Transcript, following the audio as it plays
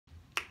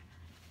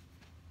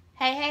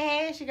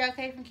Hey, it's your girl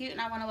Kay from Cute,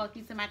 and I want to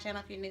welcome you to my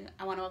channel if you're new.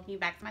 I want to welcome you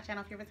back to my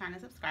channel if you're a returning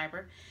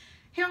subscriber.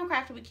 Here on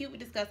Crafted with Cute, we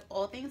discuss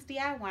all things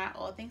DIY,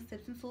 all things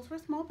tips and tools for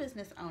small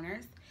business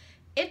owners.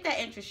 If that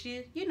interests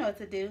you, you know what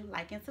to do.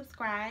 Like and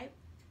subscribe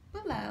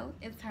below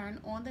and turn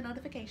on the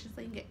notifications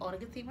so you can get all the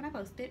good tea when I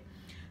post it.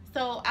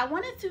 So I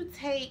wanted to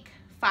take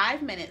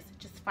 5 minutes,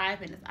 just 5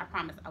 minutes, I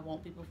promise I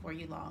won't be before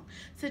you long,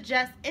 to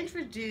just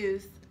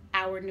introduce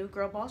our new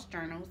Girl Boss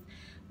journals.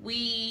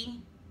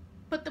 We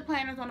put the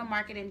planners on the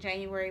market in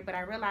January, but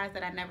I realized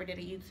that I never did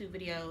a YouTube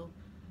video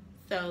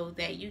so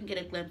that you can get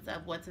a glimpse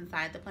of what's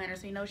inside the planner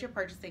so you know what you're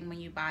purchasing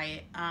when you buy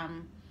it.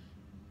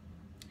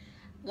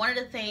 One of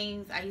the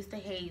things I used to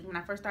hate when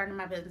I first started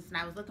my business and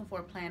I was looking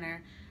for a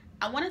planner,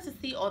 I wanted to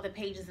see all the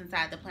pages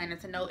inside the planner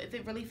to know if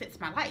it really fits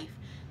my life.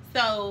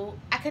 So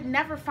I could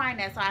never find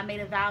that, so I made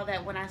a vow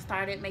that when I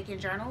started making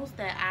journals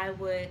that I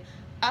would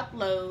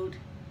upload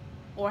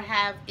or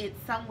have it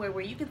somewhere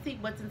where you can see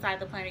what's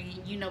inside the planner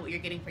and you know what you're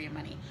getting for your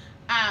money.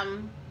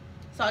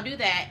 So I'll do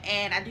that.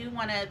 And I do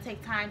want to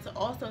take time to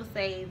also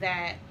say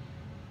that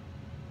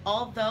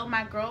although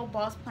my Girl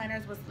Boss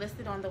planners was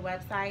listed on the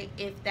website,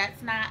 if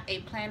that's not a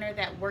planner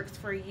that works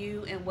for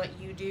you and what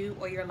you do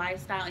or your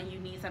lifestyle and you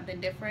need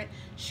something different,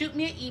 shoot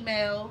me an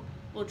email.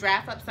 We'll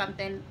draft up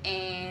something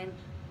and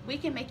we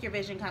can make your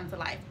vision come to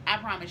life. I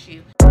promise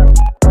you.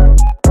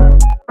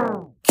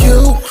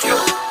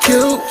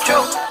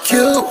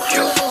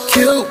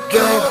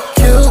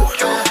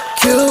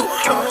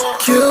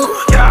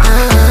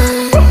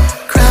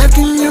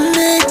 Crafting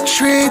unique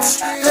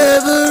treats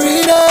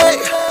every day.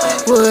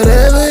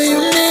 Whatever you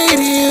need,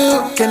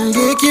 you can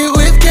get cute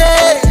with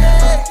Kay.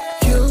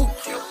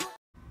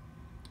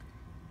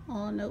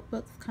 All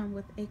notebooks come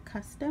with a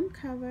custom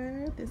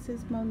cover. This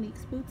is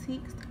Monique's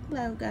Boutique's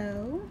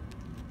logo.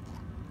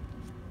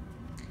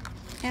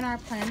 In our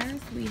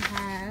planners, we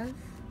have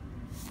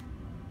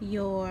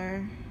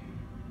your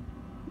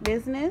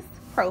business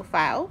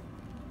profile.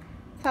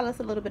 Tell us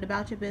a little bit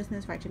about your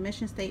business, write your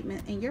mission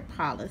statement and your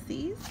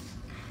policies.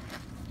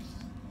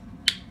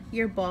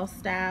 Your boss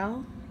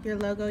style, your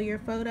logo, your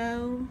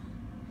photo,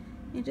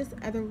 and just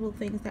other little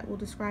things that will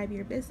describe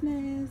your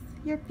business.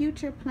 Your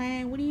future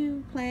plan, what do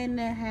you plan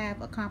to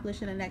have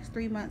accomplished in the next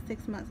 3 months,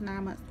 6 months,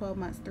 9 months, 12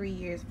 months, 3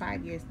 years,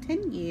 5 years,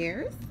 10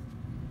 years.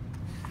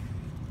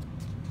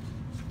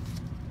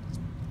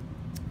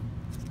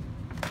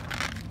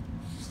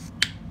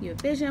 Your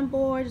vision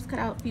board, just cut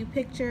out a few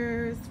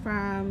pictures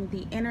from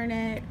the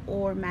internet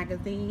or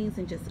magazines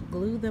and just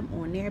glue them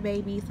on there,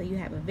 baby, so you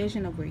have a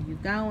vision of where you're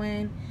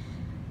going.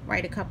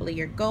 Write a couple of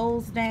your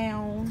goals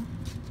down.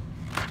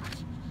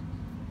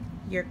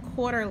 Your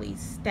quarterly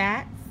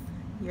stats,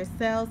 your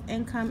sales,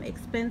 income,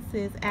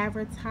 expenses,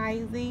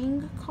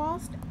 advertising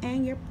cost,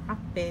 and your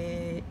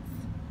profits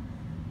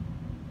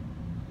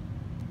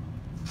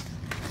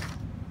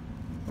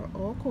for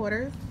all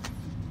quarters.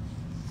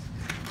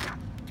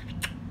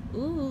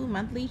 Ooh,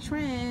 monthly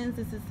trends.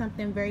 This is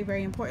something very,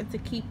 very important to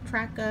keep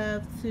track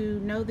of, to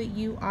know that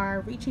you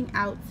are reaching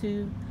out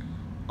to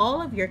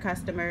all of your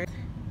customers.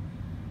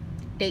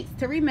 Dates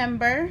to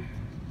remember.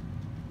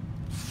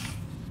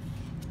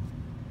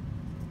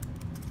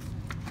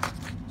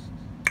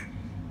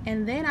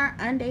 And then our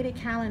undated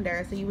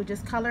calendar. So you would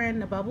just color in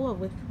the bubble of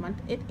which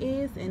month it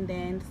is and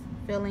then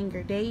fill in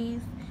your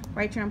days.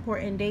 Write your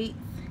important dates.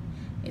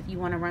 If you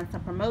want to run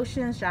some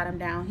promotions, jot them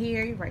down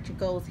here. You write your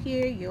goals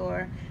here,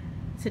 your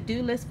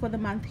to-do list for the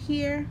month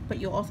here, but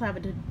you'll also have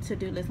a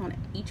to-do list on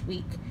each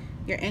week.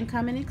 Your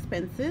income and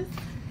expenses.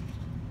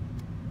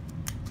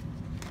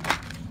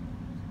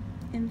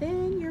 And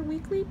then your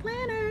weekly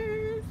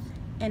planners.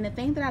 And the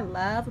thing that I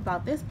love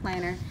about this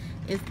planner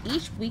is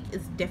each week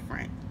is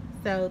different.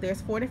 So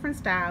there's 4 different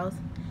styles.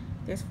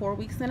 There's 4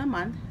 weeks in a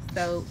month.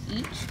 So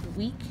each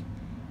week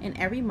and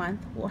every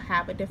month will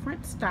have a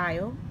different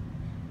style.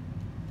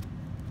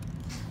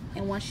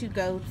 And once you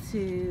go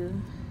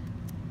to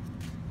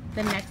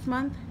the next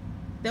month,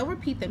 they'll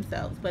repeat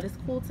themselves, but it's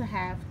cool to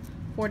have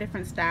 4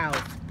 different styles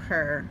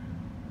per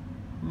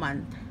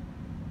month.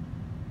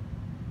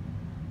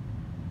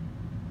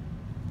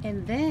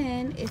 And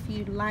then if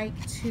you'd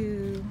like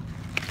to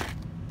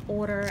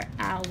order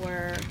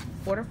our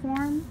order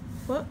form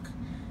book,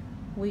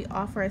 we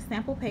offer a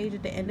sample page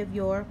at the end of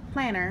your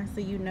planner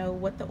so you know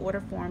what the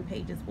order form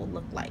pages will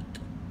look like.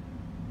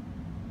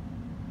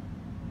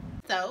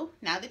 So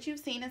now that you've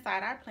seen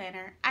inside our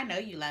planner, I know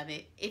you love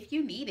it. If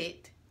you need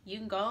it, you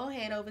can go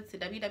ahead over to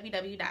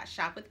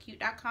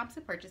www.shopwithcute.com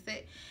to purchase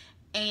it.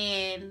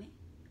 And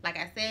like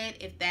I said,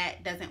 if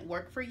that doesn't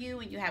work for you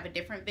and you have a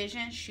different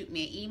vision, shoot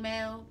me an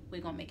email.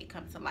 We're gonna make it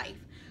come to life.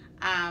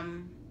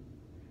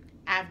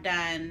 I've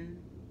done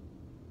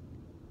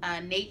a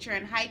nature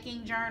and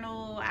hiking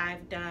journal.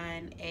 I've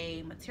done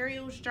a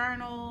materials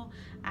journal.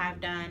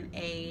 I've done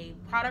a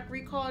product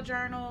recall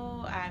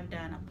journal. I've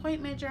done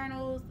appointment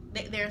journals.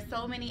 There are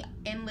so many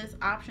endless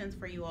options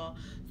for you all.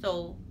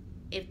 So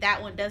if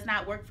that one does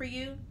not work for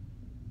you,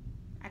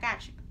 I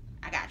got you.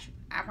 I got you.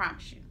 I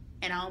promise you.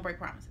 And I don't break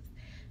promises.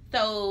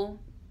 So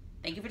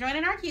thank you for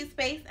joining our cute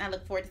space. And I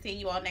look forward to seeing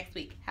you all next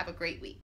week. Have a great week.